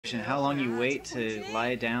expansion, how long you wait to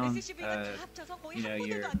lie down, you know,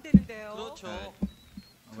 your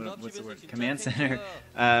what's the word? Command center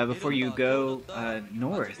before you go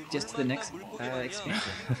north, just to the next expansion.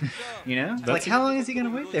 You know, like how long is he gonna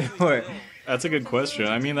wait there for? That's a good question.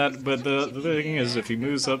 I mean but the thing is, if he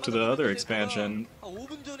moves up to the other expansion,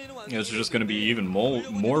 it's just going to be even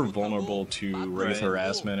more vulnerable to Wraith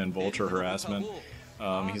harassment and Vulture harassment.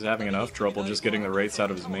 He's having enough trouble just getting the Wraiths out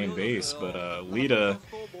of his main base, but Leta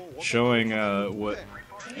showing what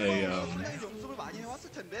a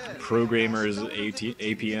programmer's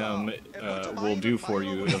APM will do for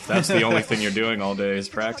you if that's the only thing you're doing all day is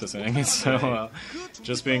practicing. So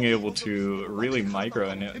just being able to really micro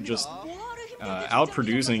and just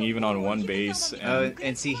outproducing even on one base.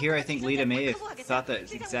 And see here, I think Leta may have thought the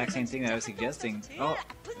exact same thing that I was suggesting. Oh,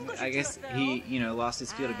 I guess he, you know, lost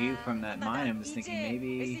his field of view from that mine and was thinking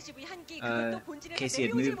maybe Casey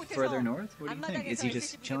had moved further north. What do you think? Is he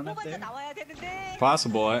just chilling up there?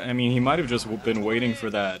 Possible. I mean, he might have just been waiting for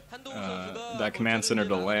that that command center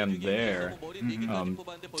to land there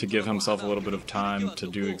to give himself a little bit of time to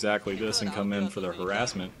do exactly this and come in for the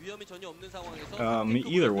harassment.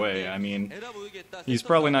 Either way, I mean, he's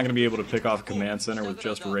probably not going to be able to pick off a command center with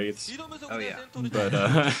just Wraiths. Oh yeah. But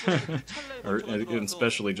or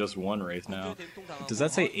especially just one Wraith now. Does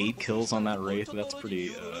that say 8 kills on that Wraith? That's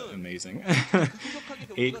pretty amazing.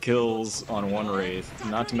 8 kills on one Wraith,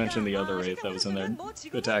 not to mention the other Wraith that was in there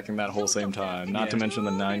attacking that whole same time, not to mention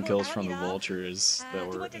the 9 kills from the Vultures that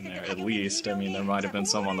were in there, at least. I mean, there might have been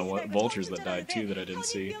some on the Vultures that died too that I didn't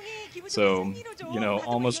see. So, you know,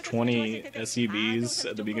 almost 20 SCVs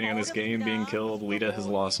at the beginning of this game being killed. Leta has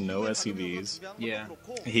lost no SCVs. Yeah.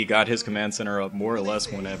 He got his command center up more or less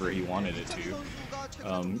whenever he wanted it to.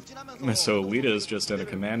 So Leta is just in a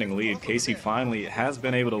commanding lead. Casey finally has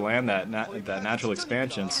been able to land that natural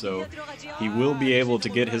expansion, so he will be able to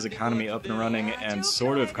get his economy up and running and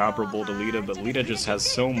sort of comparable to Leta, but Leta just has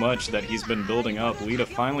so much that he's been building up. Leta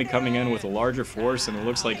finally coming in with a larger force, and it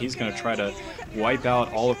looks like he's going to try to wipe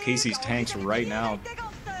out all of Casey's tanks right now.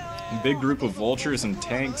 Big group of Vultures and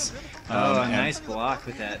tanks. Oh, a nice block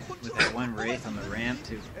with that one Wraith on the ramp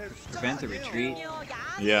to prevent the retreat.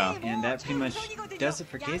 Yeah. And that pretty much does it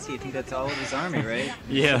for Casey. I think that's all of his army, right?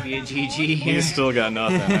 Yeah. Should be a GG. He's still got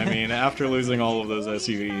nothing. I mean, after losing all of those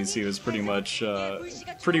SUVs, he was pretty much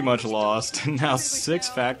lost. Now 6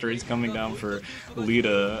 factories coming down for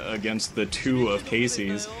Leta against the 2 of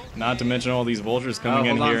Casey's. Not to mention all these Vultures coming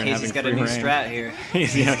in here and Casey's having got free a new reign. strat here.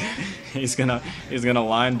 He's gonna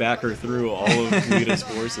linebacker through all of Leta's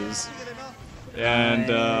forces. And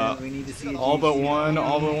all but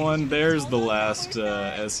one, there's the last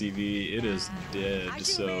SCV. It is dead.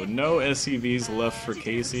 So no SCVs left for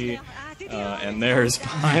Casey, and there's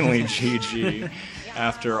finally GG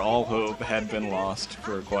after all hope had been lost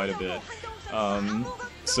for quite a bit.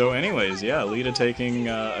 So anyways, yeah, Leta taking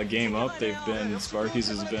a game up. Sparkyz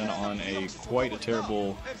has been on quite a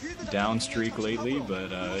terrible down streak lately,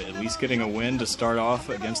 but at least getting a win to start off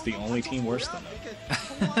against the only team worse than them.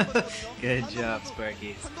 Good job,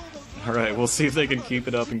 Sparkyz. Alright, we'll see if they can keep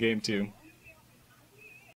it up in game 2.